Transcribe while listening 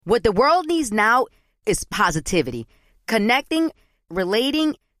What the world needs now is positivity. Connecting,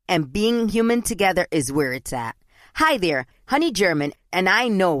 relating, and being human together is where it's at. Hi there, Honey German, and I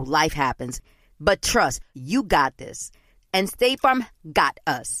know life happens, but trust, you got this. And State Farm got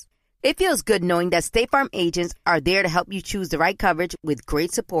us. It feels good knowing that State Farm agents are there to help you choose the right coverage with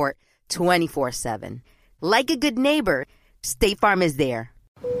great support 24/7. Like a good neighbor, State Farm is there.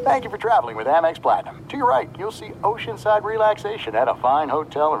 Thank you for traveling with Amex Platinum. To your right, you'll see oceanside relaxation at a fine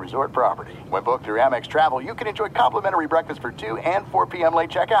hotel and resort property. When booked through Amex Travel, you can enjoy complimentary breakfast for 2 and 4 p.m.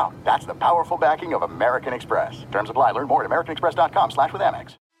 late checkout. That's the powerful backing of American Express. Terms apply. Learn more at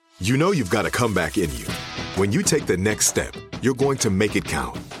americanexpress.com/withAmex. You know you've got a comeback in you. When you take the next step, you're going to make it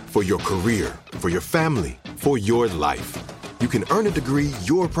count. For your career, for your family, for your life. You can earn a degree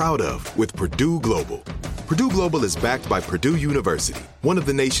you're proud of with Purdue Global. Purdue Global is backed by Purdue University, one of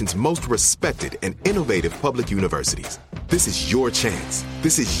the nation's most respected and innovative public universities. This is your chance.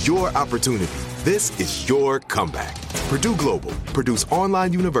 This is your opportunity. This is your comeback. Purdue Global, Purdue's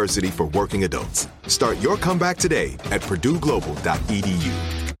online university for working adults. Start your comeback today at purdueglobal.edu.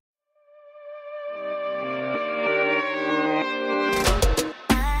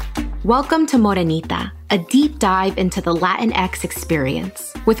 Welcome to Morenita, a deep dive into the Latinx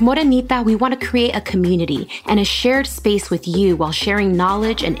experience. With Morenita, we want to create a community and a shared space with you while sharing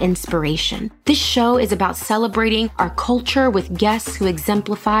knowledge and inspiration. This show is about celebrating our culture with guests who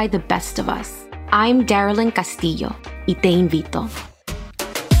exemplify the best of us. I'm Darylyn Castillo, y te invito.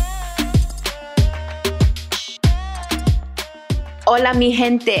 Hola, mi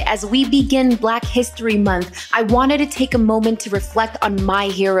gente. As we begin Black History Month, I wanted to take a moment to reflect on my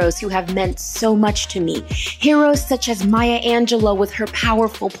heroes who have meant so much to me. Heroes such as Maya Angelou with her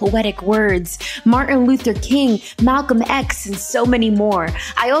powerful poetic words, Martin Luther King, Malcolm X, and so many more.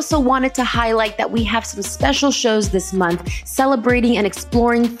 I also wanted to highlight that we have some special shows this month celebrating and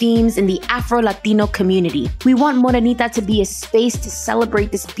exploring themes in the Afro-Latino community. We want Morenita to be a space to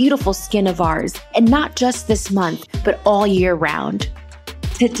celebrate this beautiful skin of ours, and not just this month, but all year round.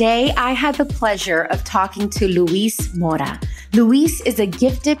 Today, I had the pleasure of talking to Luis Mora. Luis is a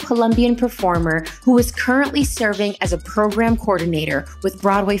gifted Colombian performer who is currently serving as a program coordinator with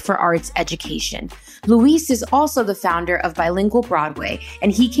Broadway for Arts Education. Luis is also the founder of Bilingual Broadway,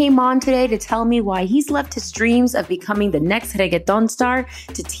 and he came on today to tell me why he's left his dreams of becoming the next reggaeton star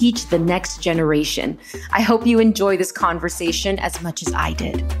to teach the next generation. I hope you enjoy this conversation as much as I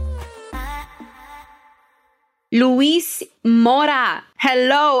did. Luis Mora,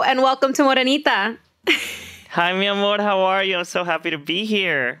 hello and welcome to Morenita. Hi, mi amor. How are you? I'm so happy to be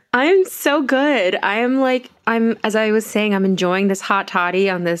here. I'm so good. As I was saying, I'm enjoying this hot toddy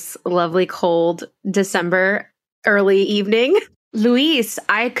on this lovely cold December early evening. Luis,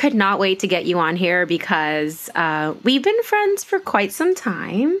 I could not wait to get you on here because we've been friends for quite some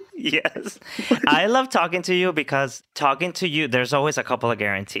time. Yes. I love talking to you because talking to you, there's always a couple of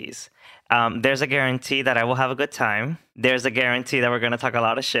guarantees. There's a guarantee that I will have a good time. There's a guarantee that we're going to talk a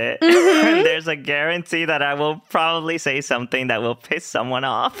lot of shit. Mm-hmm. And there's a guarantee that I will probably say something that will piss someone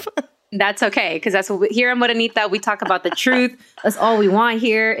off. That's okay, because that's what here at Morenita, we talk about the truth. That's all we want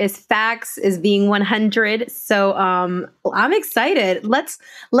here is facts, is being 100. So I'm excited. Let's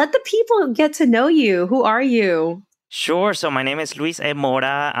let the people get to know you. Who are you? Sure. So my name is Luis E.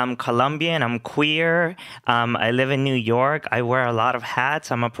 Mora. I'm Colombian. I'm queer. I live in New York. I wear a lot of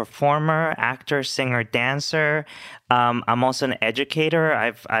hats. I'm a performer, actor, singer, dancer. I'm also an educator.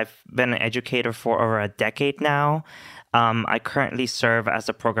 I've been an educator for over a decade now. I currently serve as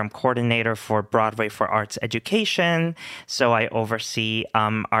a program coordinator for Broadway for Arts Education. So I oversee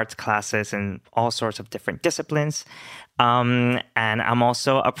arts classes in all sorts of different disciplines. And I'm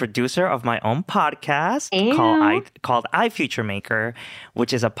also a producer of my own podcast called I Future Maker,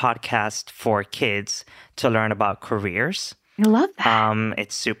 which is a podcast for kids to learn about careers. I love that.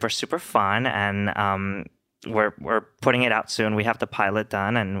 It's super, super fun. And we're putting it out soon. We have the pilot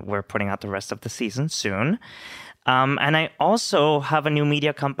done and we're putting out the rest of the season soon. And I also have a new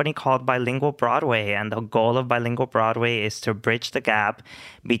media company called Bilingual Broadway. And the goal of Bilingual Broadway is to bridge the gap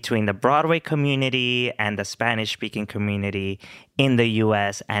between the Broadway community and the Spanish-speaking community in the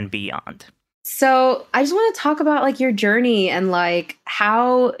U.S. and beyond. So I just want to talk about like your journey and like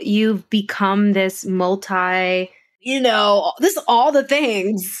how you've become this this all the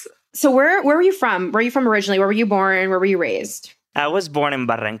things. So where were you from? Where are you from originally? Where were you born? Where were you raised? I was born in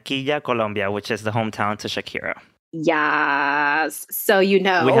Barranquilla, Colombia, which is the hometown to Shakira. Yes. So, we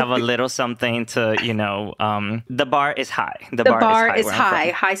have a little something to, the bar is high. The bar is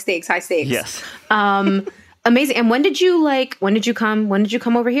high. High stakes. Yes. Amazing. And when did you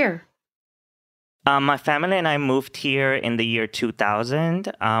come over here? My family and I moved here in the year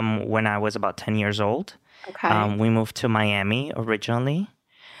 2000 when I was about 10 years old. Okay. We moved to Miami originally.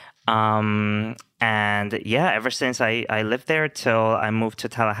 And yeah, ever since I lived there till I moved to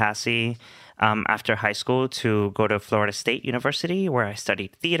Tallahassee after high school to go to Florida State University where I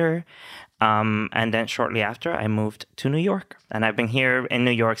studied theater. And then shortly after, I moved to New York. And I've been here in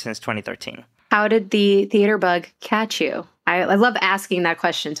New York since 2013. How did the theater bug catch you? I love asking that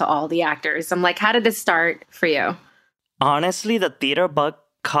question to all the actors. I'm like, how did this start for you? Honestly, the theater bug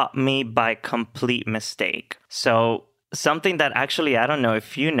caught me by complete mistake. So something that actually, I don't know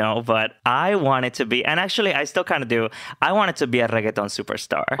if you know, but I wanted to be, and actually I still kind of do, I wanted to be a reggaeton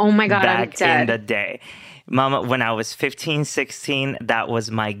superstar. Oh my God, I'm back dead. in the day. Mama, when I was 15, 16, that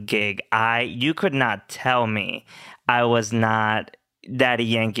was my gig. You could not tell me I was not Daddy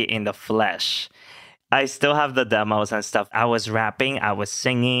Yankee in the flesh. I still have the demos and stuff. I was rapping, I was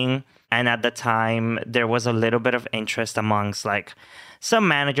singing, and at the time there was a little bit of interest amongst like some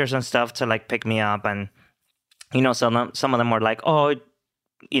managers and stuff to like pick me up, and some of them were like, oh,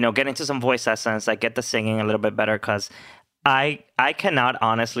 get into some voice lessons, like get the singing a little bit better, because I cannot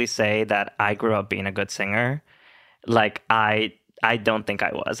honestly say that I grew up being a good singer. Like I don't think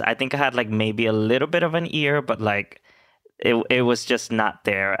I was. I think I had like maybe a little bit of an ear, but like it was just not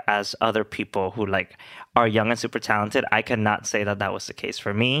there as other people who like are young and super talented. I cannot say that that was the case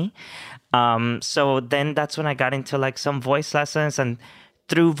for me. So then that's when I got into like some voice lessons, and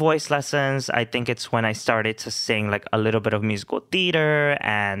through voice lessons, I think it's when I started to sing like a little bit of musical theater,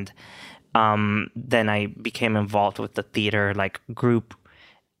 and then I became involved with the theater like group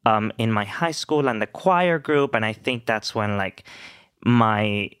in my high school and the choir group, and I think that's when like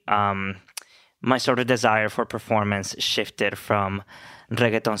my sort of desire for performance shifted from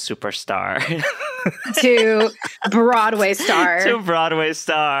reggaeton superstar To Broadway star. to Broadway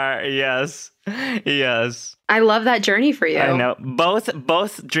star. Yes, yes. I love that journey for you. I know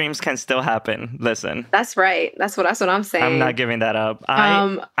both dreams can still happen. Listen, That's right. That's what I'm saying. I'm not giving that up.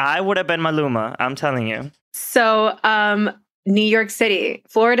 I would have been Maluma. I'm telling you. So, New York City,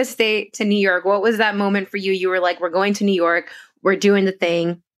 Florida State to New York. What was that moment for you? You were like, we're going to New York. We're doing the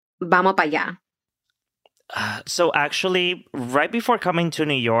thing. Vamos para allá. So actually, right before coming to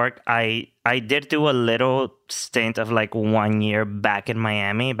New York, I did do a little stint of like 1 year back in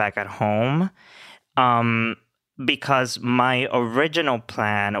Miami, back at home, because my original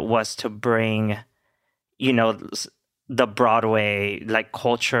plan was to bring, the Broadway like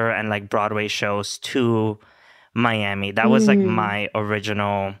culture and like Broadway shows to Miami. That was like my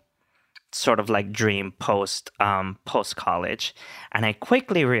original sort of like dream post college, and I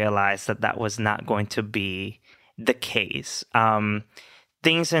quickly realized that that was not going to be the case.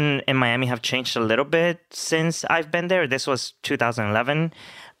 Things in Miami have changed a little bit since I've been there. This was 2011,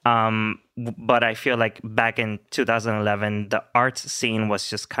 but I feel like back in 2011 the arts scene was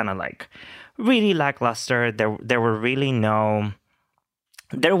just kind of like really lackluster. There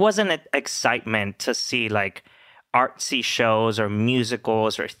wasn't an excitement to see like artsy shows or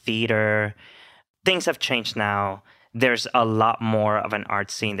musicals or theater. Things have changed now. There's a lot more of an art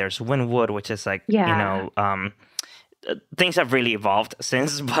scene. There's Wynwood, which is like, things have really evolved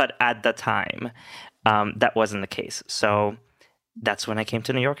since, but at the time, that wasn't the case. So that's when I came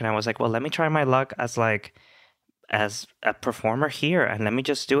to New York, and I was like, well, let me try my luck as a performer here, and let me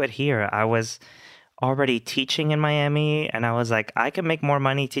just do it here. I was already teaching in Miami, and I was like, I can make more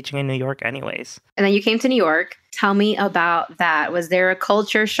money teaching in New York anyways. And then you came to New York. Tell me about that. Was there a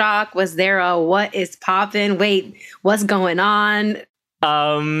culture shock? Was there a what is poppin'? Wait, what's going on?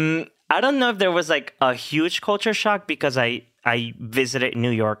 I don't know if there was like a huge culture shock because I visited New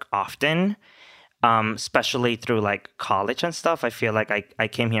York often, especially through like college and stuff. I feel like I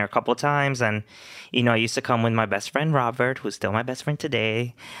came here a couple of times, and I used to come with my best friend Robert, who's still my best friend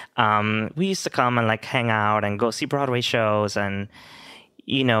today. We used to come and like hang out and go see Broadway shows and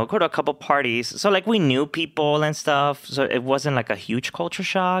go to a couple parties. So like we knew people and stuff, so it wasn't like a huge culture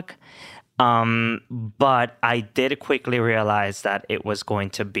shock. But I did quickly realize that it was going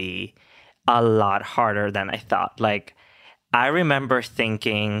to be a lot harder than I thought. Like I remember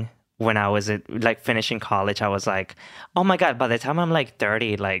thinking when I was like finishing college, I was like, oh my God, by the time I'm like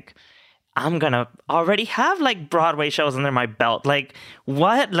 30, like I'm gonna already have like Broadway shows under my belt. Like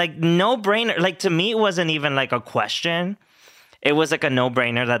what? Like no brainer. Like to me, it wasn't even like a question. It was like a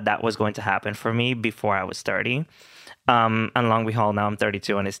no-brainer that was going to happen for me before I was 30. And long behold, now I'm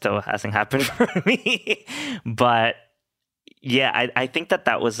 32 and it still hasn't happened for me. But yeah, I think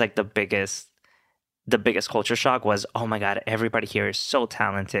that was like the biggest culture shock was, oh my God, everybody here is so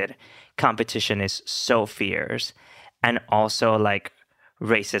talented. Competition is so fierce. And also like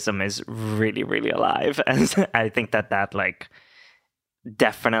racism is really, really alive. And I think that like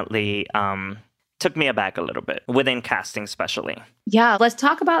definitely took me aback a little bit within casting, especially. Yeah, let's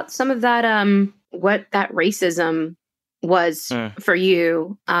talk about some of that, what that racism was for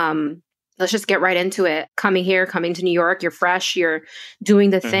you. Let's just get right into it. Coming to New York, you're fresh, you're doing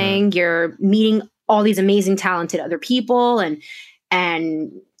the thing, you're meeting all these amazing, talented other people,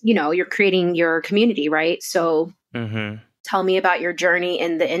 and you know, you're creating your community, right? So tell me about your journey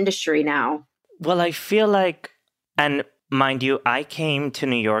in the industry now. Well, I feel like, and mind you, I came to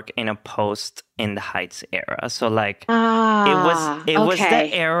New York in a post In the Heights era. So like it was the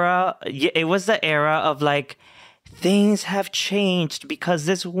era. It was the era of like, things have changed because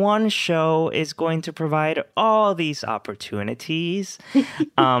this one show is going to provide all these opportunities.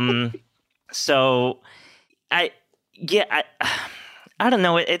 So I don't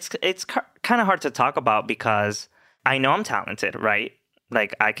know. It's kind of hard to talk about because I know I'm talented, right?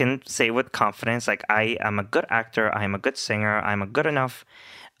 Like I can say with confidence, like I am a good actor, I am a good singer, I'm a good enough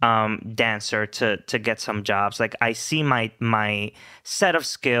dancer to get some jobs. Like I see my set of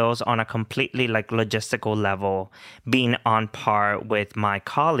skills on a completely like logistical level being on par with my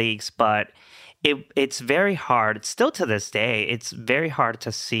colleagues, but it's very hard still to this day. It's very hard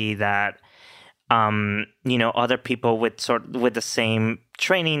to see that you know, other people with the same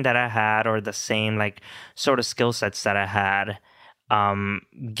training that I had or the same like sort of skill sets that I had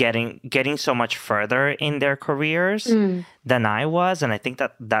getting so much further in their careers than I was. And I think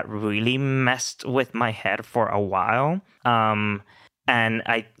that really messed with my head for a while. And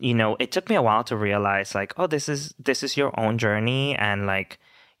I, you know, it took me a while to realize like, oh, this is your own journey, and like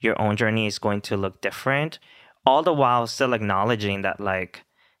your own journey is going to look different, all the while still acknowledging that like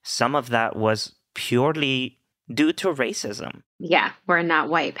some of that was purely due to racism. Yeah, we're not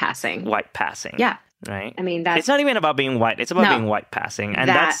white passing. Yeah. Right. I mean, it's not even about being white. It's about being white passing. And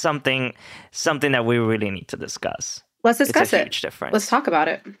that's something that we really need to discuss. Let's discuss it. It's a huge difference. Let's talk about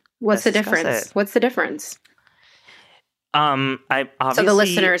it. What's the difference? What's the difference? I obviously, so the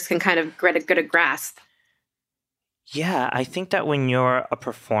listeners can kind of get a grasp. Yeah, I think that when you're a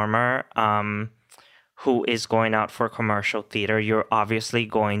performer who is going out for commercial theater, you're obviously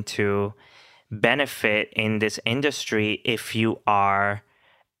going to benefit in this industry if you are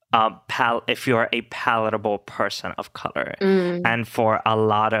if you're a palatable person of color. And for a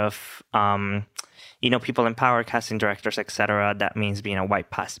lot of you know, people in power, casting directors, etc., that means being a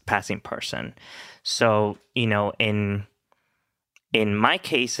white passing person. So, you know, in my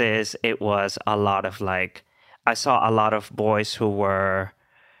cases, it was a lot of like, I saw a lot of boys who were,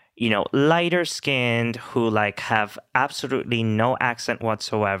 you know, lighter skinned, who like have absolutely no accent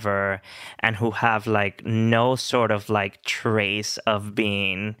whatsoever, and who have like no sort of like trace of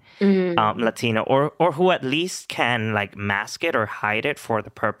being Latino, or who at least can like mask it or hide it for the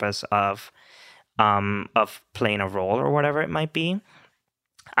purpose of playing a role or whatever it might be.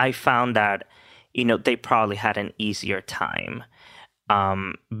 I found that, you know, they probably had an easier time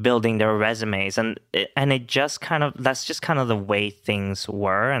building their resumes, and it just kind of, that's just kind of the way things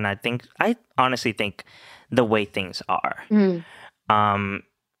were. And I honestly think the way things are,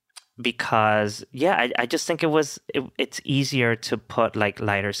 because I just think it's easier to put like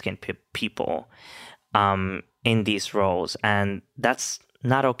lighter skinned people in these roles, and that's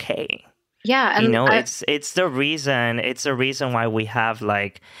not okay. Yeah, and you know, it's the reason why we have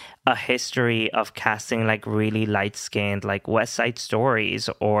like a history of casting like really light skinned, like West Side Stories,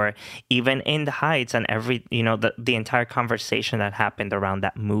 or even In the Heights, and every, you know, the entire conversation that happened around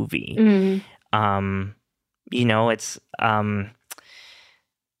that movie. You know, it's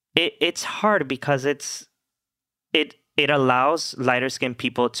hard because it allows lighter skinned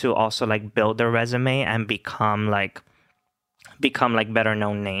people to also like build their resume and become like better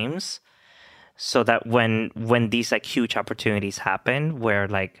known names. So that when these like huge opportunities happen where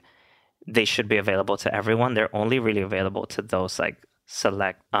like they should be available to everyone, they're only really available to those like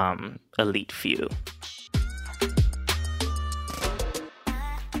select elite few.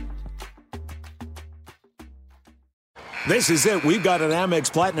 This is it. We've got an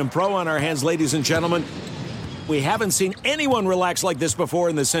Amex Platinum Pro on our hands, ladies and gentlemen. We haven't seen anyone relax like this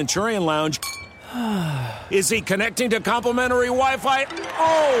before in the Centurion Lounge. Is he connecting to complimentary Wi-Fi?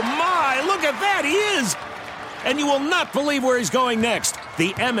 Oh, my! Look at that! He is! And you will not believe where he's going next. The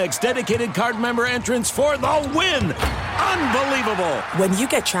Amex dedicated card member entrance for the win! Unbelievable! When you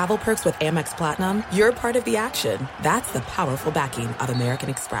get travel perks with Amex Platinum, you're part of the action. That's the powerful backing of American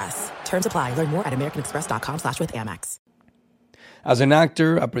Express. Terms apply. Learn more at americanexpress.com/withAmex. As an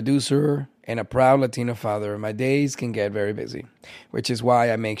actor, a producer, and a proud Latino father, my days can get very busy, which is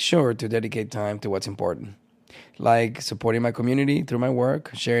why I make sure to dedicate time to what's important. like supporting my community through my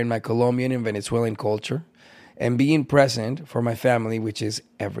work, sharing my Colombian and Venezuelan culture, and being present for my family, which is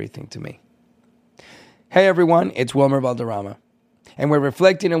everything to me. Hey everyone, it's Wilmer Valderrama, and we're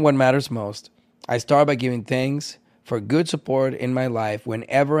reflecting on what matters most. I start by giving thanks for good support in my life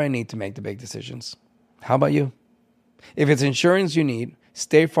whenever I need to make the big decisions. How about you? If it's insurance you need,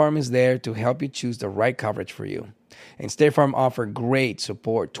 State Farm is there to help you choose the right coverage for you. And State Farm offers great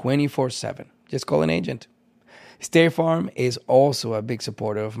support 24/7. Just call an agent. State Farm is also a big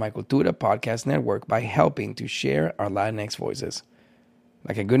supporter of my Cultura podcast network by helping to share our Latinx voices.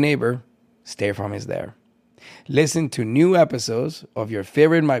 Like a good neighbor, State Farm is there. Listen to new episodes of your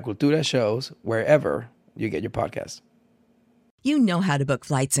favorite My Cultura shows wherever you get your podcasts. You know how to book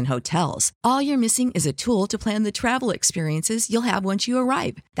flights and hotels. All you're missing is a tool to plan the travel experiences you'll have once you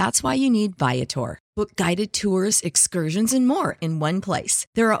arrive. That's why you need Viator. Book guided tours, excursions, and more in one place.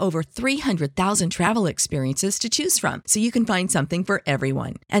 There are over 300,000 travel experiences to choose from, so you can find something for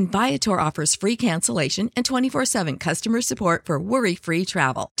everyone. And Viator offers free cancellation and 24/7 customer support for worry-free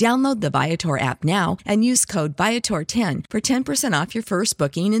travel. Download the Viator app now and use code Viator10 for 10% off your first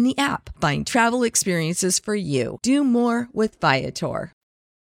booking in the app. Find travel experiences for you. Do more with Viator.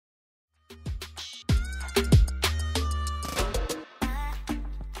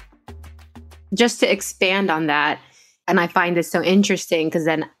 Just to expand on that, and I find this so interesting because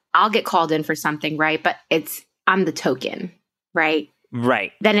then I'll get called in for something, right? But I'm the token, right?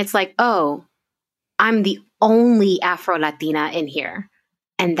 Right. Then it's like, oh, I'm the only Afro-Latina in here.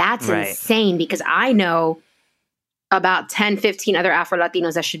 And that's insane because I know about 10, 15 other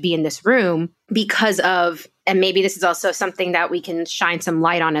Afro-Latinos that should be in this room because of, and maybe this is also something that we can shine some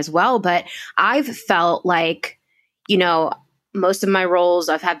light on as well, but I've felt like, most of my roles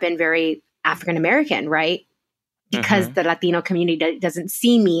have been very African-American, right? Because the Latino community doesn't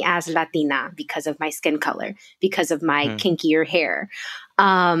see me as Latina because of my skin color, because of my kinkier hair.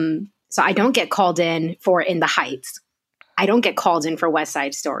 So I don't get called in for In the Heights. I don't get called in for West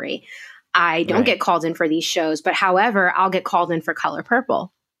Side Story. I don't get called in for these shows. But however, I'll get called in for Color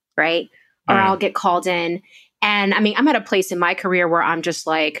Purple, right? Or I'll get called in. And I mean, I'm at a place in my career where I'm just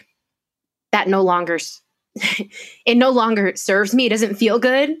like, that no longer it no longer serves me. It doesn't feel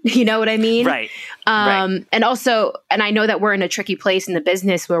good. You know what I mean? Right. And also, and I know that we're in a tricky place in the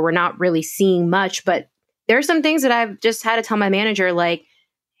business where we're not really seeing much, but there are some things that I've just had to tell my manager, like,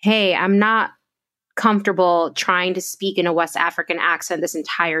 hey, I'm not comfortable trying to speak in a West African accent this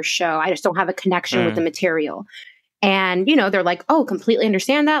entire show. I just don't have a connection with the material. And, they're like, oh, completely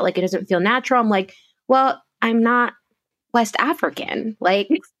understand that. Like, it doesn't feel natural. I'm like, well, I'm not West African. Like,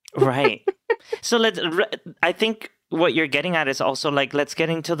 right. So I think what you're getting at is also like, let's get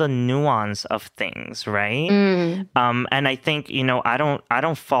into the nuance of things, right? And I think, I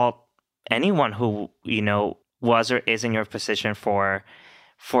don't fault anyone who, was or is in your position for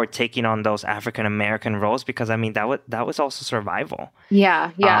taking on those African American roles, because I mean that was also survival. Yeah.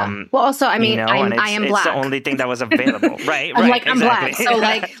 Well, also, I mean, I am black. It's the only thing that was available, right? I'm like, exactly. I'm black. So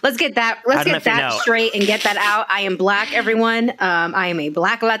like, let's get that straight and get that out. I am black, everyone. I am a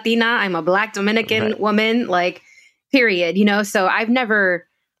black Latina. I'm a black Dominican woman. Like, period. So I never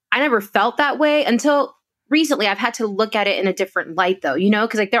felt that way until recently. I've had to look at it in a different light, though.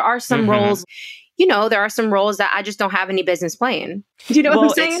 Because like there are some roles. There are some roles that I just don't have any business playing. Do you know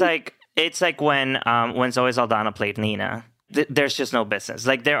what I'm saying? It's like when Zoe Saldana played Nina. There's just no business.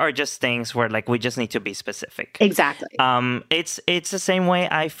 Like, there are just things where like we just need to be specific. Exactly. It's the same way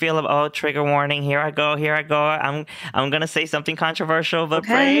I feel about trigger warning. Here I go. I'm gonna say something controversial but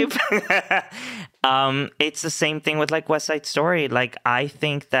brave. It's the same thing with like West Side Story. Like, I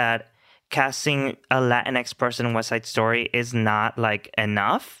think that casting a Latinx person in West Side Story is not like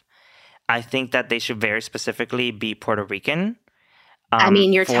enough. I think that they should very specifically be Puerto Rican. I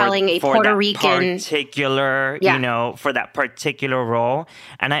mean, you're telling a Puerto Rican particular, for that particular role.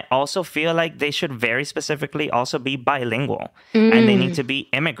 And I also feel like they should very specifically also be bilingual, and they need to be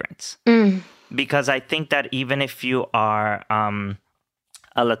immigrants. Because I think that even if you are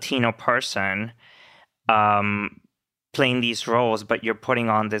a Latino person playing these roles, but you're putting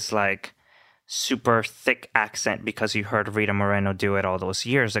on this like super thick accent because you heard Rita Moreno do it all those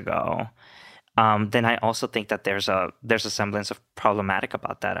years ago, then I also think that there's a semblance of problematic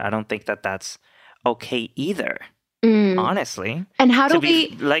about that. I don't think that that's okay either, honestly. And how do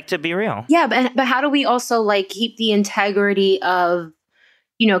to be real? Yeah, but how do we also like keep the integrity of,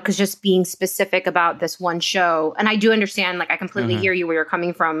 because just being specific about this one show, and I do understand, like I completely hear you where you're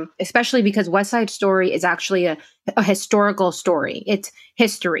coming from, especially because West Side Story is actually a historical story. It's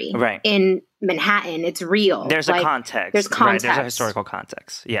history in Manhattan. It's real. There's a context. There's context. Right? There's a historical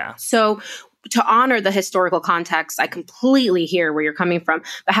context. Yeah. So to honor the historical context, I completely hear where you're coming from.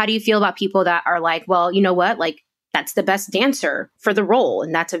 But how do you feel about people that are like, well, you know what? Like, that's the best dancer for the role,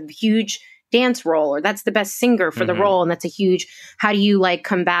 and that's a huge dance role, or that's the best singer for the role, and that's a huge, how do you like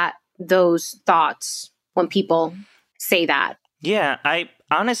combat those thoughts when people say that? Yeah, I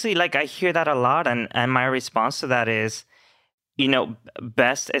honestly, like, I hear that a lot, and my response to that is, you know,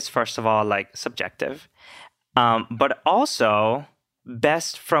 best is first of all like subjective, but also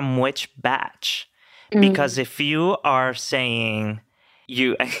best from which batch? Because if you are saying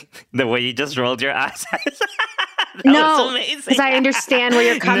you, the way you just rolled your eyes, no, because I understand where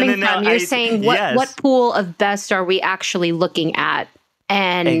you're coming from. You're saying yes. what pool of best are we actually looking at,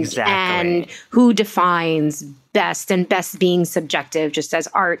 and who defines best, and best being subjective, just as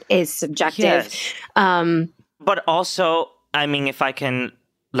art is subjective. Yes. But also, I mean, if I can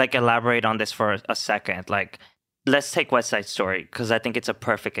like elaborate on this for a second, like let's take West Side Story, because I think it's a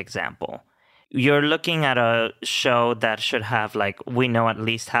perfect example. You're looking at a show that should have, like, we know at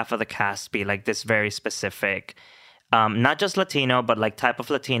least half of the cast be like this very specific, not just Latino, but like type of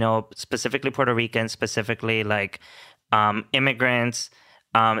Latino, specifically Puerto Rican, specifically like immigrants,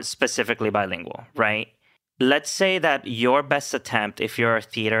 specifically bilingual, right? Let's say that your best attempt, if you're a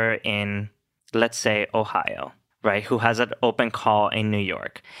theater in, let's say, Ohio, right, who has an open call in New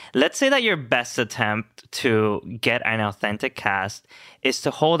York. Let's say that your best attempt to get an authentic cast is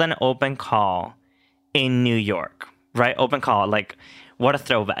to hold an open call in New York, right? Open call, like, what a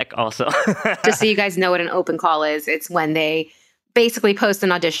throwback also. Just so you guys know what an open call is, it's when they basically post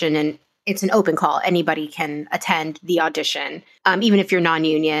an audition and it's an open call. Anybody can attend the audition, even if you're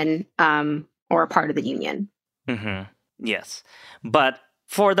non-union or a part of the union. Mm-hmm. Yes. But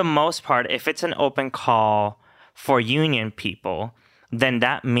for the most part, if it's an open call for union people, then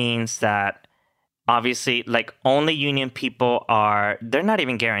that means that obviously, like, only union people they're not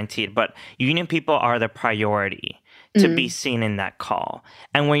even guaranteed, but union people are the priority to be seen in that call.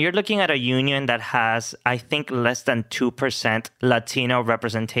 And when you're looking at a union that has, I think, less than 2% Latino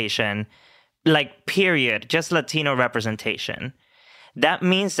representation, like, period, just Latino representation, that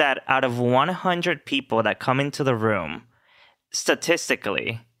means that out of 100 people that come into the room,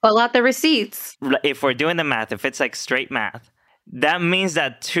 statistically, pull out the receipts. If we're doing the math, if it's like straight math, that means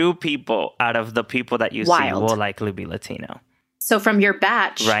that 2 people out of the people that you see will likely be Latino. So from your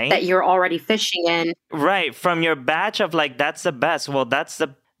batch that you're already fishing in. Right. From your batch of like, that's the best. Well,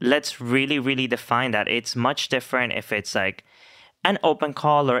 let's really, really define that. It's much different if it's like an open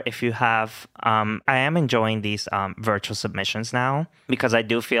call, or if you have, I am enjoying these virtual submissions now, because I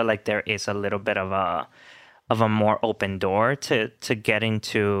do feel like there is a little bit of a more open door to get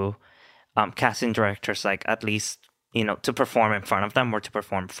into casting directors, like, at least, you know, to perform in front of them or to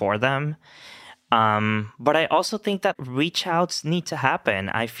perform for them. But I also think that reach outs need to happen.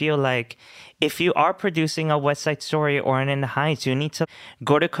 I feel like if you are producing a West Side Story or an In the Heights, you need to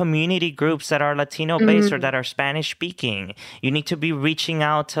go to community groups that are Latino based or that are Spanish speaking. You need to be reaching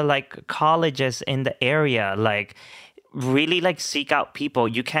out to like colleges in the area, like really like seek out people.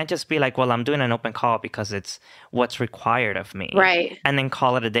 You can't just be like, well, I'm doing an open call because it's what's required of me. Right. And then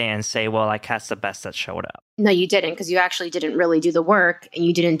call it a day and say, well, I cast the best that showed up. No, you didn't, because you actually didn't really do the work, and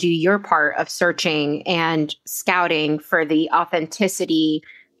you didn't do your part of searching and scouting for the authenticity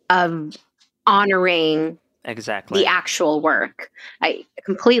of honoring the actual work. I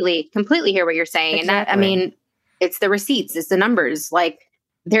completely hear what you're saying. Exactly. And that, I mean, it's the receipts, it's the numbers. Like,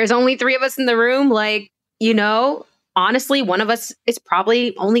 there's only 3 of us in the room. Like, you know, honestly, one of us is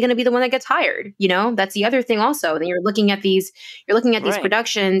probably only going to be the one that gets hired. You know, that's the other thing also. Then you're looking at these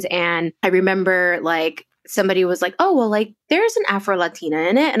productions. And I remember like somebody was like, oh, well, like there's an Afro-Latina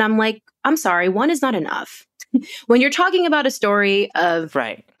in it. And I'm like, I'm sorry, one is not enough. When you're talking about a story of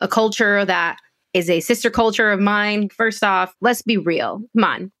a culture that is a sister culture of mine, first off, let's be real. Come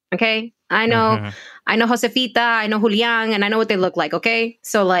on. Okay. I know Josefita, I know Julian, and I know what they look like. Okay.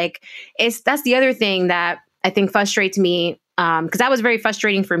 So like, that's the other thing that I think frustrates me, because that was very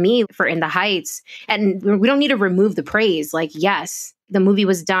frustrating for me for In the Heights. And we don't need to remove the praise. Like, yes, the movie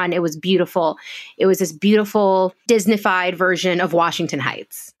was done. It was beautiful. It was this beautiful Disneyfied version of Washington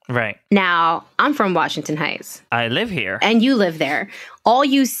Heights. Right. Now, I'm from Washington Heights. I live here. And you live there. All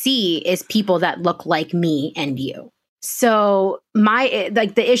you see is people that look like me and you. So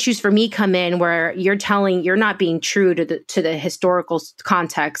the issues for me come in where you're not being true to the historical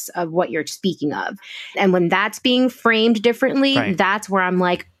context of what you're speaking of. And when that's being framed differently, that's where I'm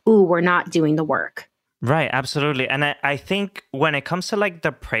like, ooh, we're not doing the work. Right. Absolutely. And I think when it comes to like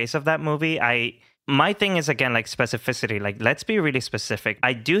the praise of that movie, my thing is, again, like specificity. Like, let's be really specific.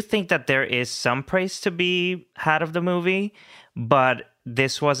 I do think that there is some praise to be had of the movie, but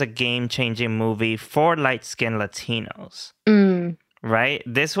this was a game-changing movie for light-skinned Latinos, right?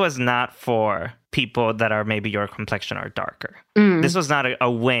 This was not for people that are maybe your complexion or darker. This was not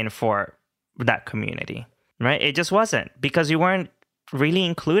a win for that community, right? It just wasn't, because you weren't really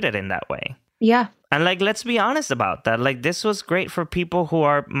included in that way. Yeah. And like, let's be honest about that. Like, this was great for people who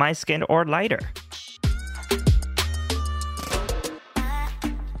are my skin or lighter.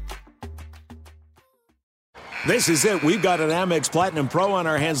 This is it. We've got an Amex Platinum Pro on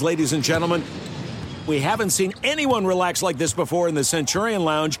our hands, ladies and gentlemen. We haven't seen anyone relax like this before in the Centurion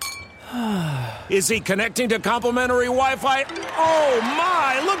Lounge. Is he connecting to complimentary Wi-Fi? Oh,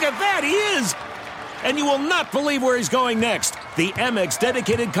 my! Look at that! He is! And you will not believe where he's going next. The Amex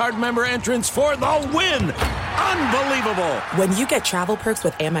dedicated card member entrance for the win! Unbelievable! When you get travel perks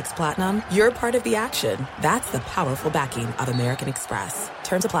with Amex Platinum, you're part of the action. That's the powerful backing of American Express.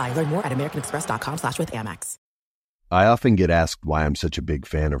 Terms apply. Learn more at americanexpress.com/withAmex. I often get asked why I'm such a big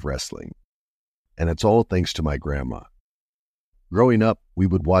fan of wrestling. And it's all thanks to my grandma. Growing up, we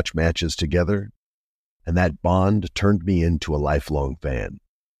would watch matches together, and that bond turned me into a lifelong fan.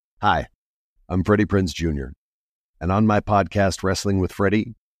 Hi, I'm Freddie Prinze Jr., and on my podcast, Wrestling with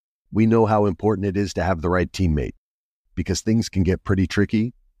Freddie, we know how important it is to have the right teammate, because things can get pretty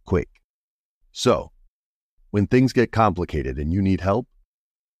tricky quick. So, when things get complicated and you need help,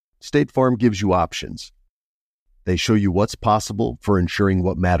 State Farm gives you options. They show you what's possible for ensuring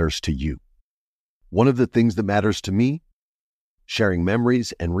what matters to you. One of the things that matters to me, sharing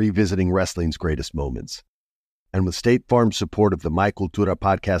memories and revisiting wrestling's greatest moments. And with State Farm's support of the My Cultura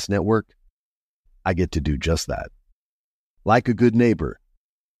Podcast Network, I get to do just that. Like a good neighbor,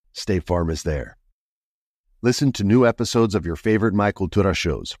 State Farm is there. Listen to new episodes of your favorite My Cultura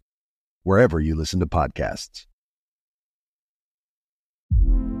shows, wherever you listen to podcasts.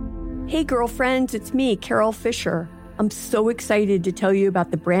 Hey girlfriends, it's me, Carol Fisher. I'm so excited to tell you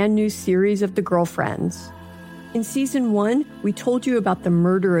about the brand new series of The Girlfriends. In season 1, we told you about the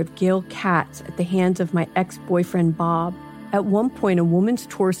murder of Gail Katz at the hands of my ex-boyfriend Bob. At one point, a woman's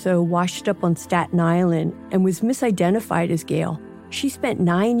torso washed up on Staten Island and was misidentified as Gail. She spent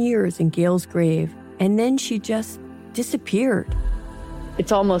 9 years in Gail's grave, and then she just disappeared.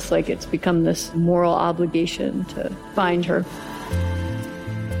 It's almost like it's become this moral obligation to find her.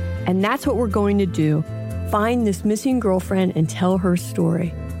 And that's what we're going to do. Find this missing girlfriend and tell her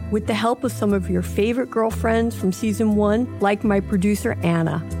story. With the help of some of your favorite girlfriends from season 1, like my producer,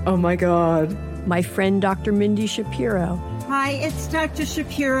 Anna. Oh my God. My friend, Dr. Mindy Shapiro. Hi, it's Dr.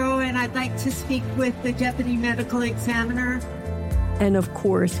 Shapiro, and I'd like to speak with the deputy medical examiner. And of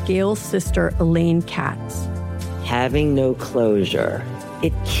course, Gail's sister, Elaine Katz. Having no closure,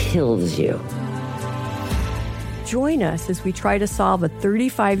 it kills you. Join us as we try to solve a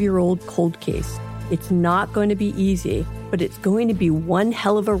 35-year-old cold case. It's not going to be easy, but it's going to be one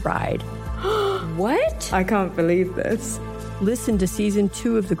hell of a ride. What? I can't believe this. Listen to season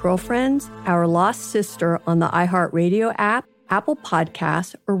 2 of The Girlfriends, Our Lost Sister on the iHeartRadio app, Apple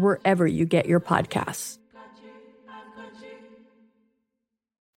Podcasts, or wherever you get your podcasts.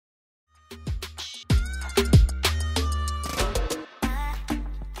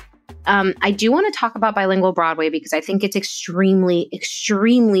 I do want to talk about Bilingual Broadway because I think it's extremely,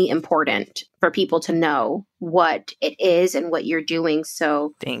 extremely important for people to know what it is and what you're doing.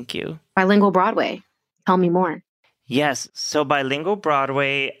 So Thank you. Bilingual Broadway, tell me more. Yes. So Bilingual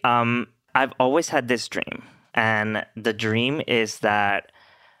Broadway, I've always had this dream. And the dream is that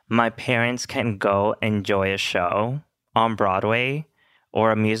my parents can go enjoy a show on Broadway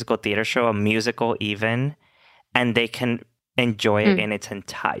or a musical theater show, a musical even, and they can enjoy it in its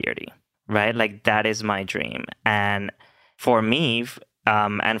entirety, right? Like, that is my dream. And for me,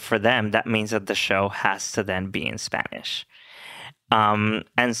 and for them, that means that the show has to then be in Spanish.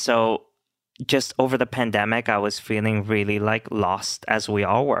 And so just over the pandemic, I was feeling really like lost, as we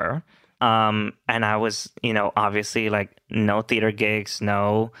all were. And I was, obviously like no theater gigs,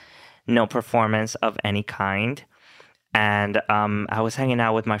 no performance of any kind. And I was hanging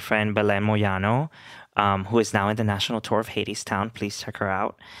out with my friend Belen Moyano, who is now in the national tour of Hadestown. Please check her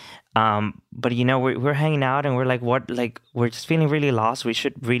out. But we're hanging out and we're like, we're just feeling really lost. We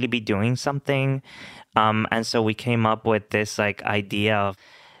should really be doing something. And so we came up with this like idea of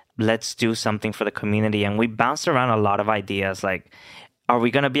let's do something for the community. And we bounced around a lot of ideas. Like, are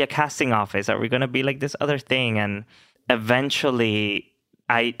we going to be a casting office? Are we going to be like this other thing? And eventually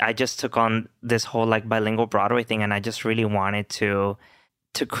I just took on this whole like Bilingual Broadway thing. And I just really wanted to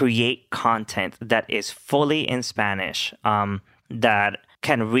create content that is fully in Spanish, that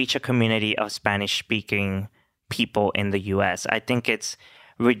can reach a community of Spanish-speaking people in the U.S. I think it's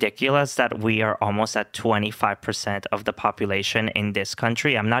ridiculous that we are almost at 25% of the population in this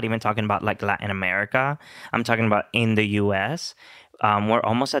country. I'm not even talking about like Latin America. I'm talking about in the US. We're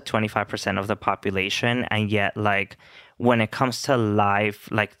almost at 25% of the population. And yet, like, when it comes to live,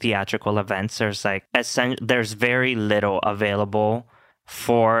 like theatrical events, there's very little available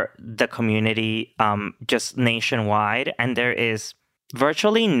for the community, just nationwide. And there is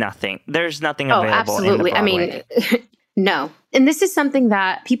virtually nothing. There's nothing available. Absolutely. In the Broadway. I mean, no. And this is something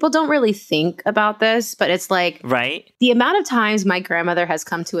that people don't really think about this, but it's like, right? The amount of times my grandmother has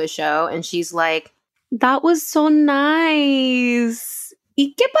come to a show and she's like, that was so nice.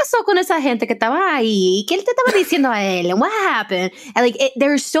 ¿Y qué pasó con esa gente que estaba ahí? ¿Qué te estaba diciendo a él? And what happened? And like,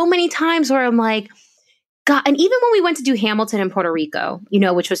 there's so many times where I'm like, God. And even when we went to do Hamilton in Puerto Rico,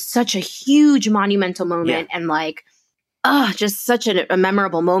 which was such a huge monumental moment and like, just such a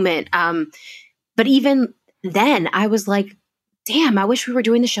memorable moment. But even then I was like, damn, I wish we were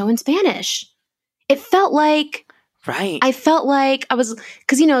doing the show in Spanish. It felt like, right. I felt like I was,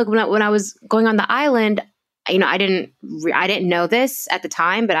 because, when I was going on the island, I didn't know this at the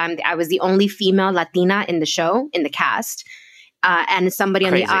time, but I was the only female Latina in the show, in the cast. And somebody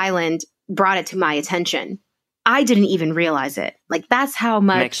on the island brought it to my attention. I didn't even realize it. Like, that's how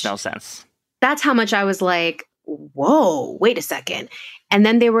much. Makes no sense. That's how much I was like, whoa, wait a second. And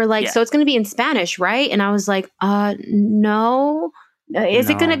then they were like, so it's going to be in Spanish, right? And I was like, no. Is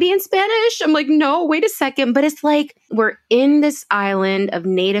it going to be in Spanish? I'm like, no, wait a second. But it's like, we're in this island of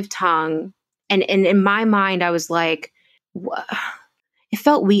native tongue. And in my mind, I was like, it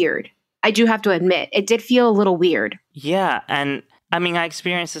felt weird. I do have to admit, it did feel a little weird. Yeah. And I mean, I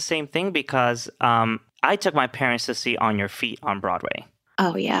experienced the same thing because I took my parents to see On Your Feet on Broadway.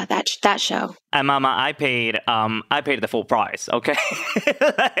 Oh yeah, that show. And Mama, I paid the full price. Okay,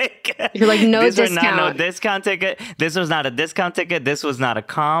 You're like, no discount. No discount ticket. This was not a discount ticket. This was not a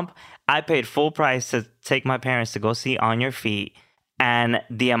comp. I paid full price to take my parents to go see On Your Feet. And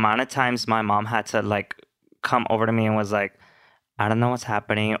the amount of times my mom had to like come over to me and was like, I don't know what's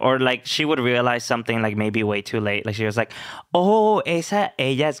happening. Or like she would realize something like maybe way too late. Like she was like, oh, ella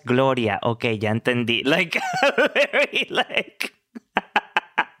es Gloria. Okay, ya entendí. Like, very like...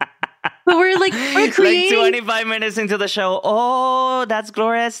 But we're creating... Like 25 minutes into the show, oh, that's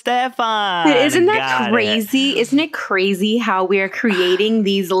Gloria Estefan. But isn't that crazy? Isn't it crazy how we are creating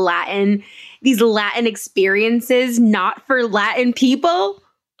these Latin experiences not for Latin people?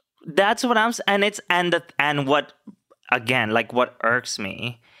 That's what I'm saying. And what again, like what irks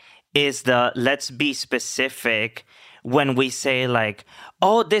me is let's be specific when we say like,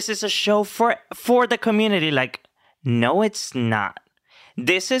 oh, this is a show for the community. Like, no, it's not.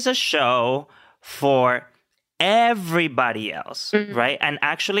 This is a show for everybody else, right? And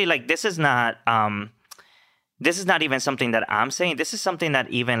actually, like, this is not even something that I'm saying. This is something that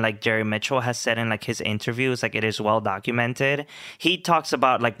even like Jerry Mitchell has said in like his interviews. Like, it is well documented. He talks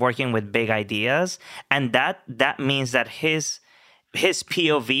about like working with big ideas, and that means that his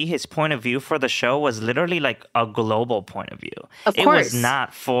POV, his point of view for the show was literally like a global point of view. Of course. It was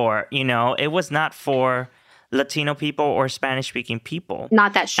not for, it was not for Latino people or Spanish-speaking people.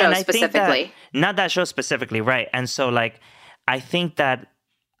 Not that show specifically. Not that show specifically, right. And so, like, I think that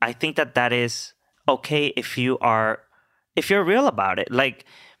is okay if you're real about it. Like,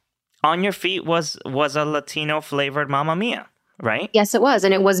 On Your Feet was a Latino-flavored Mamma Mia, right? Yes, it was.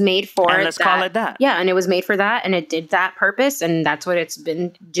 And it was made for and let's call it that. Yeah, and it was made for that, and it did that purpose, and that's what it's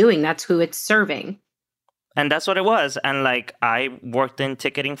been doing. That's who it's serving. And that's what it was. And like, I worked in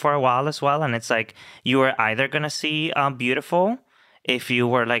ticketing for a while as well. And it's like, you were either going to see Beautiful if you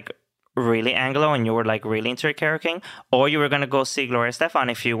were like really Anglo and you were like really into karaoke, or you were going to go see Gloria Estefan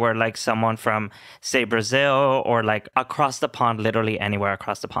if you were like someone from, say, Brazil or like across the pond, literally anywhere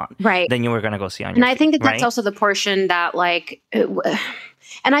across the pond. Right. Then you were going to go see On Your And Feet, I think that's right? also the portion that like, and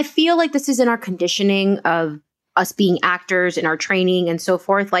I feel like this is in our conditioning of us being actors in our training and so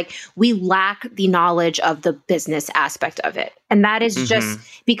forth. Like, we lack the knowledge of the business aspect of it. And that is just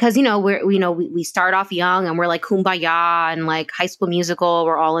because, we start off young and we're like kumbaya and like High School Musical,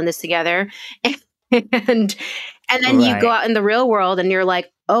 we're all in this together. And then you go out in the real world and you're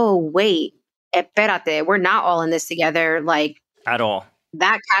like, oh, wait, espérate, we're not all in this together. Like, at all.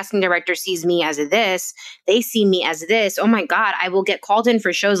 That casting director sees me as this. They see me as this. Oh my God, I will get called in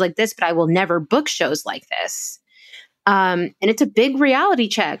for shows like this, but I will never book shows like this. And it's a big reality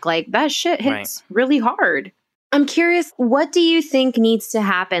check. Like, that shit hits really hard. I'm curious, what do you think needs to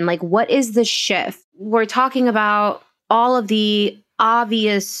happen? Like, what is the shift? We're talking about all of the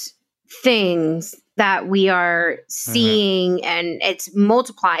obvious things that we are seeing, and it's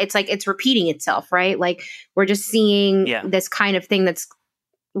multiplying. It's like it's repeating itself, right? Like, we're just seeing this kind of thing that's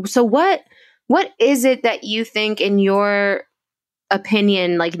So what is it that you think, in your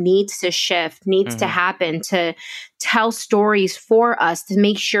opinion, like needs to shift, needs to happen to tell stories for us to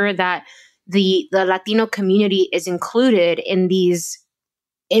make sure that the Latino community is included in these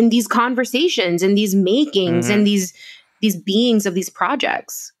conversations, in these makings, in these beings of these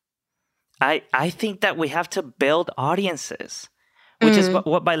projects? I think that we have to build audiences, which is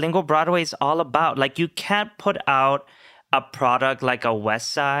what Bilingual Broadway is all about. Like, you can't put out a product like a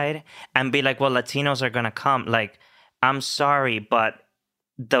West Side and be like, well, Latinos are going to come. Like, I'm sorry, but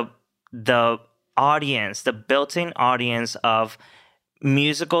the audience, the built-in audience of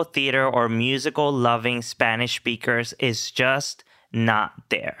musical theater or musical loving Spanish speakers is just not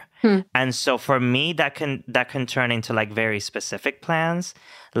there. And so for me, that can turn into like very specific plans.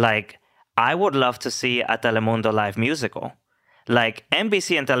 Like, I would love to see a Telemundo live musical. Like,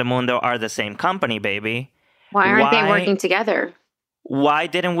 NBC and Telemundo are the same company, baby. Why aren't they working together? Why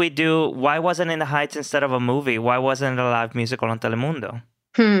wasn't In the Heights instead of a movie? Why wasn't it a live musical on Telemundo?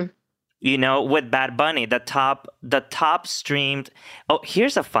 You know, with Bad Bunny, the top streamed. Oh,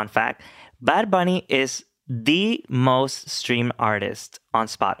 here's a fun fact. Bad Bunny is the most streamed artist on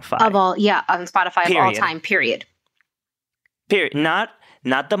Spotify. On Spotify Period. of all time, period.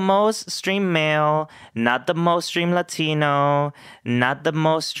 Not the most streamed male, not the most streamed Latino, not the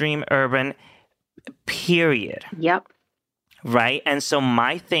most streamed urban, period. Yep. Right? And so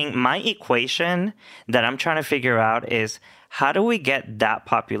my equation that I'm trying to figure out is, how do we get that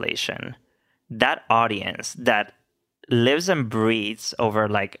population, that audience that lives and breathes over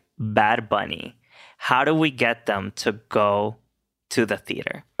like Bad Bunny, how do we get them to go to the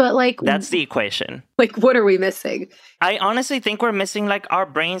theater? But like, that's the equation. Like, what are we missing? I honestly think we're missing like our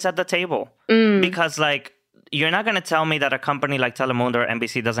brains at the table. Because like, you're not going to tell me that a company like Telemundo or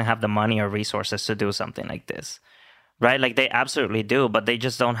NBC doesn't have the money or resources to do something like this. Right? Like, they absolutely do, but they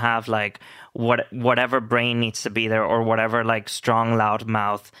just don't have like whatever brain needs to be there, or whatever like strong, loud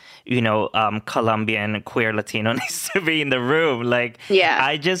mouth, Colombian queer Latino needs to be in the room. Like,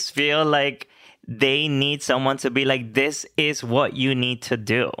 I just feel like they need someone to be like, this is what you need to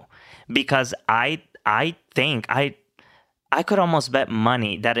do. Because I think I could almost bet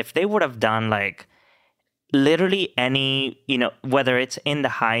money that if they would have done like literally any, whether it's In the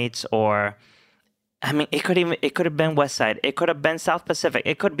Heights or, I mean, it could have been West Side, it could have been South Pacific,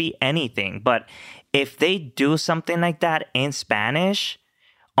 it could be anything. But if they do something like that in Spanish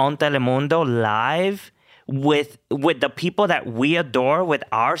on Telemundo live with the people that we adore, with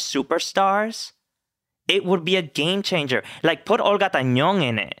our superstars, it would be a game changer. Like, put Olga Tañón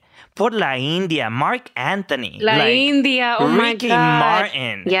in it. Put La India, Mark Anthony. India, oh my Ricky God.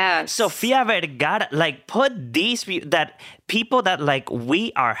 Martin. Yes. Sofia Vergara. Like, put these people that like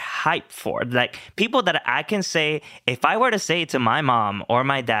we are hyped for. Like, people that I can say, if I were to say to my mom or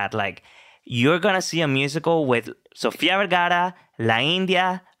my dad, like, you're going to see a musical with Sofia Vergara, La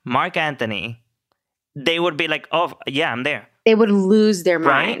India, Mark Anthony, they would be like, oh, yeah, I'm there. They would lose their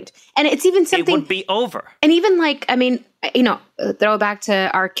mind. Right? And it's even something... It would be over. And even like, I mean, throw back to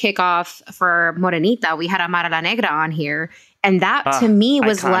our kickoff for Morenita, we had Amara La Negra on here. And that to me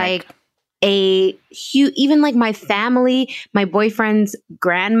was iconic. Like a huge... Even like my family, my boyfriend's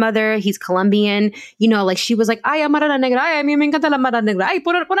grandmother, he's Colombian, like she was like, ay, Amara La Negra, ay, a mí me encanta la Amara Negra, ay,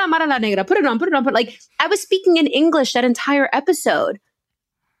 pon Amara La Negra, put it on. But like, I was speaking in English that entire episode.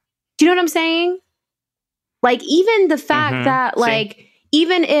 Do you know what I'm saying? Like, even the fact that, like,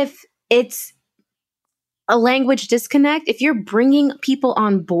 even if it's a language disconnect, if you're bringing people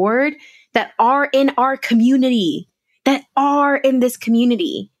on board that are in our community, that are in this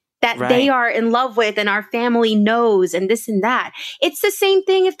community, that they are in love with and our family knows and this and that. It's the same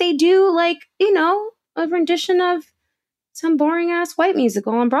thing if they do, like, a rendition of some boring-ass white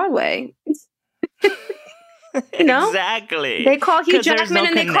musical on Broadway. Exactly. They call Hugh Jackman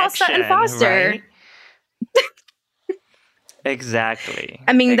and they call Sutton Foster. Right? Exactly.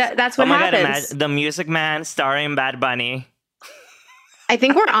 I mean, that's what happens. God, imagine The Music Man starring Bad Bunny. I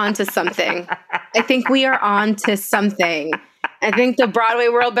think we're on to something. I think we are on to something. I think the Broadway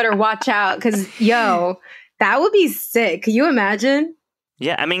world better watch out because, that would be sick. Can you imagine?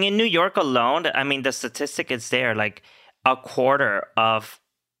 Yeah, I mean, in New York alone, I mean, the statistic is there. Like, a quarter of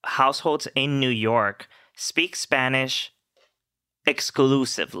households in New York speak Spanish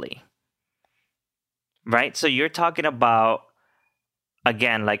exclusively. Right? So you're talking about,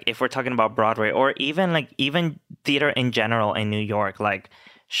 again, like, if we're talking about Broadway or even theater in general in New York, like,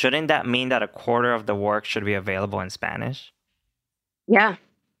 shouldn't that mean that a quarter of the work should be available in Spanish? Yeah.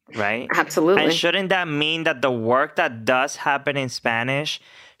 Right? Absolutely. And shouldn't that mean that the work that does happen in Spanish,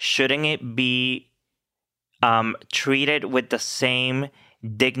 shouldn't it be treated with the same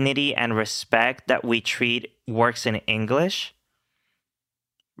dignity and respect that we treat works in English,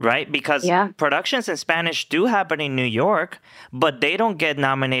 right? Because productions in Spanish do happen in New York, but they don't get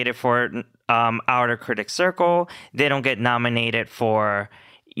nominated for Outer Critics Circle. They don't get nominated for,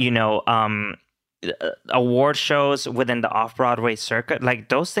 award shows within the off-Broadway circuit. Like,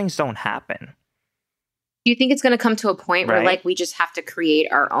 those things don't happen. Do you think it's going to come to a point where like we just have to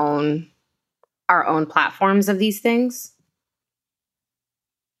create our own platforms of these things?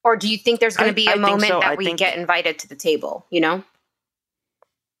 Or do you think there's going to be a moment that we get invited to the table,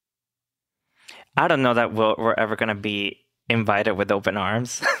 I don't know that we're ever going to be invited with open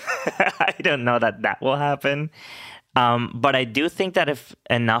arms. I don't know that will happen. But I do think that if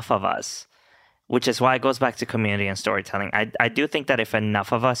enough of us, which is why it goes back to community and storytelling, I do think that if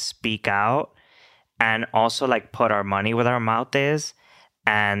enough of us speak out and also like put our money where our mouth is,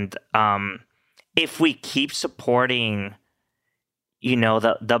 and if we keep supporting,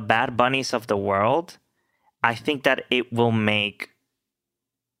 the Bad Bunnies of the world, I think that it will make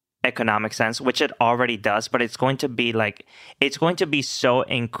economic sense, which it already does, but it's going to be so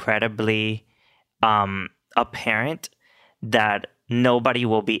incredibly apparent that nobody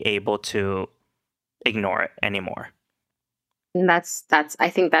will be able to ignore it anymore. And I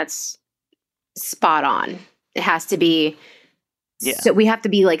think that's spot on. It has to be, so we have to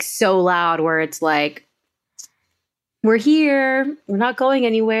be like so loud where it's like, we're here, we're not going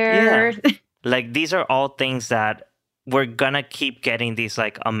anywhere. Yeah. Like, these are all things that we're gonna keep getting these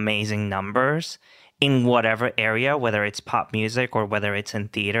like amazing numbers in whatever area, whether it's pop music or whether it's in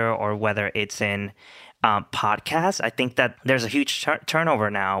theater or whether it's in podcasts. I think that there's a huge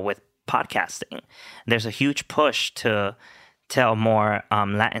turnover now with podcasting. There's a huge push to tell more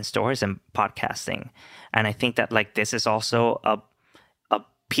Latin stories in podcasting. And I think that like this is also a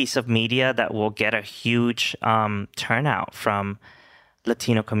piece of media that will get a huge turnout from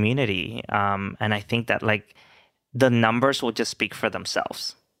Latino community. And I think that like the numbers will just speak for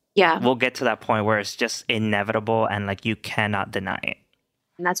themselves. Yeah. We'll get to that point where it's just inevitable and like you cannot deny it.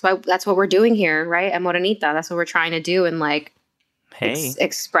 And that's what we're doing here, right? At Morenita. That's what we're trying to do, and like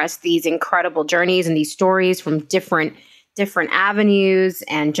express these incredible journeys and these stories from different avenues,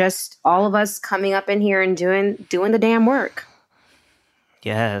 and just all of us coming up in here and doing the damn work.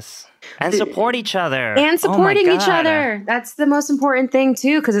 Yes. And support each other. And supporting each other. That's the most important thing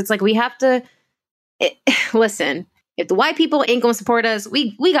too, because it's like we have to listen, if the white people ain't gonna support us,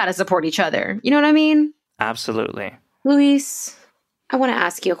 we gotta support each other. You know what I mean? Absolutely. Luis, I want to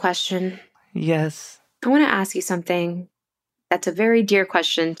ask you a question. Yes. I want to ask you something that's a very dear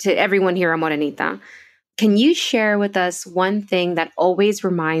question to everyone here on Morenita. Can you share with us one thing that always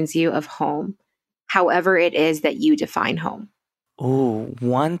reminds you of home, however it is that you define home? Ooh,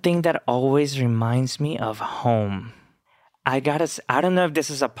 one thing that always reminds me of home. I don't know if this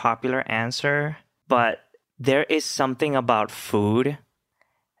is a popular answer, but there is something about food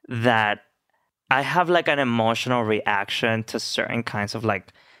that I have like an emotional reaction to certain kinds of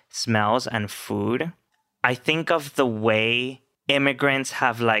like smells and food. I think of the way immigrants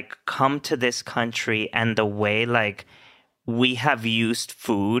have like come to this country and the way like we have used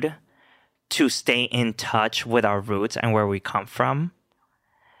food to stay in touch with our roots and where we come from.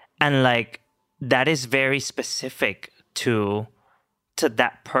 And like that is very specific to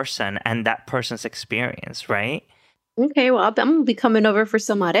that person and that person's experience, right? Okay, well, I'm going to be coming over for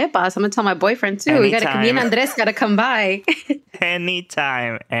some arepas. I'm going to tell my boyfriend too. Me and Andres got to come by.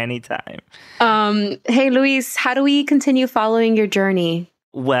 Anytime. Hey, Luis, how do we continue following your journey?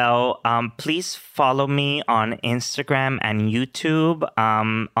 Well, please follow me on Instagram and YouTube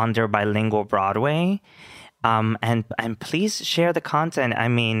under Bilingual Broadway. And please share the content. I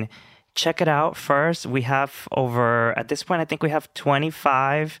mean, check it out first. We have at this point, I think we have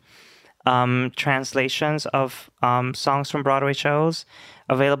 25 translations of songs from Broadway shows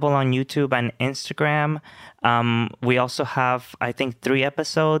available on YouTube and Instagram. We also have, I think, 3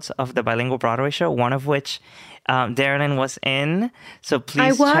 episodes of the Bilingual Broadway show, one of which Darren was in. So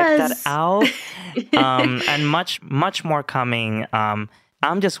please check that out. And much, much more coming.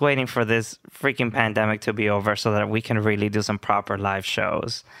 I'm just waiting for this freaking pandemic to be over so that we can really do some proper live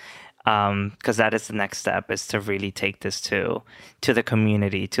shows. Because that is the next step, is to really take this to the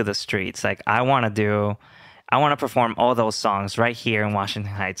community, to the streets. Like I want to perform all those songs right here in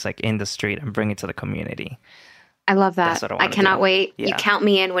Washington Heights, like in the street, and bring it to the community. I love that. That's what I cannot wait. Yeah. You count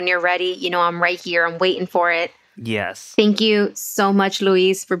me in when you're ready. You know, I'm right here. I'm waiting for it. Yes. Thank you so much,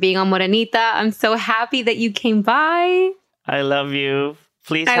 Luis, for being on Morenita. I'm so happy that you came by. I love you.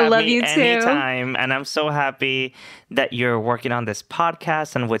 Please I have love me you too. anytime. And I'm so happy that you're working on this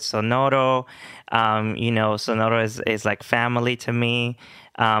podcast and with Sonoro. Sonoro is like family to me.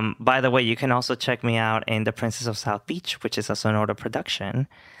 By the way, you can also check me out in The Princess of South Beach, which is a Sonoro production.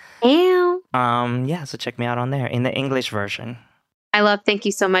 Ew. So check me out on there in the English version. Thank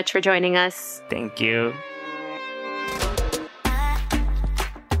you so much for joining us. Thank you.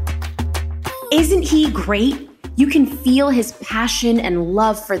 Isn't he great? You can feel his passion and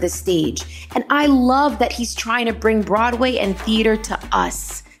love for the stage. And I love that he's trying to bring Broadway and theater to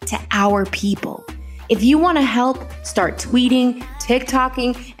us, to our people. If you want to help, start tweeting,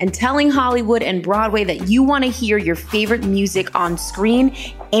 TikToking, and telling Hollywood and Broadway that you want to hear your favorite music on screen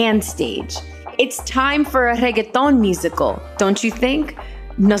and stage. It's time for a reggaeton musical, don't you think?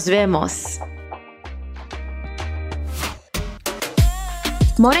 Nos vemos.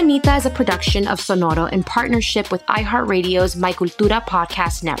 Morenita is a production of Sonoro in partnership with iHeartRadio's My Cultura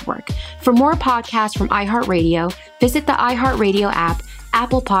podcast network. For more podcasts from iHeartRadio, visit the iHeartRadio app,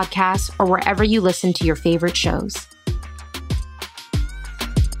 Apple Podcasts, or wherever you listen to your favorite shows.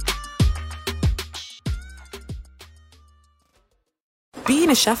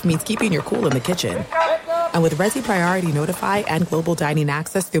 Being a chef means keeping your cool in the kitchen. And with Resi Priority Notify and Global Dining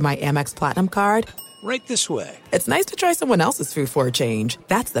Access through my Amex Platinum card, Right this way. it's nice to try someone else's food for a change.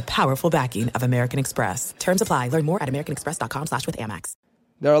 That's the powerful backing of American Express. Terms apply. Learn more at americanexpress.com/withAmex.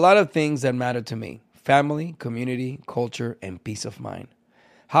 There are a lot of things that matter to me: family, community, culture, and peace of mind.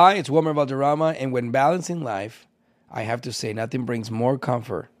 Hi, it's Wilmer Valderrama, and when balancing life, I have to say nothing brings more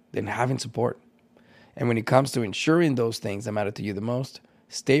comfort than having support. And when it comes to ensuring those things that matter to you the most,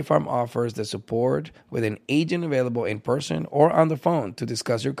 State Farm offers the support with an agent available in person or on the phone to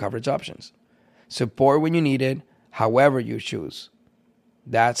discuss your coverage options. Support when you need it, however you choose.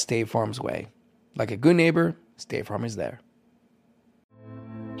 That's State Farm's way. Like a good neighbor, State Farm is there.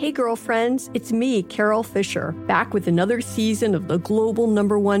 Hey, girlfriends, it's me, Carol Fisher, back with another season of the global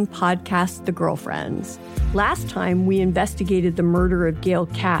 #1 podcast, The Girlfriends. Last time, we investigated the murder of Gail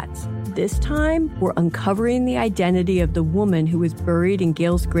Katz. This time, we're uncovering the identity of the woman who was buried in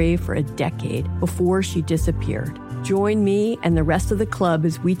Gail's grave for a decade before she disappeared. Join me and the rest of the club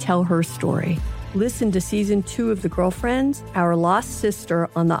as we tell her story. Listen to Season 2 of The Girlfriends, Our Lost Sister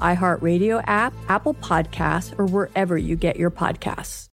on the iHeartRadio app, Apple Podcasts, or wherever you get your podcasts.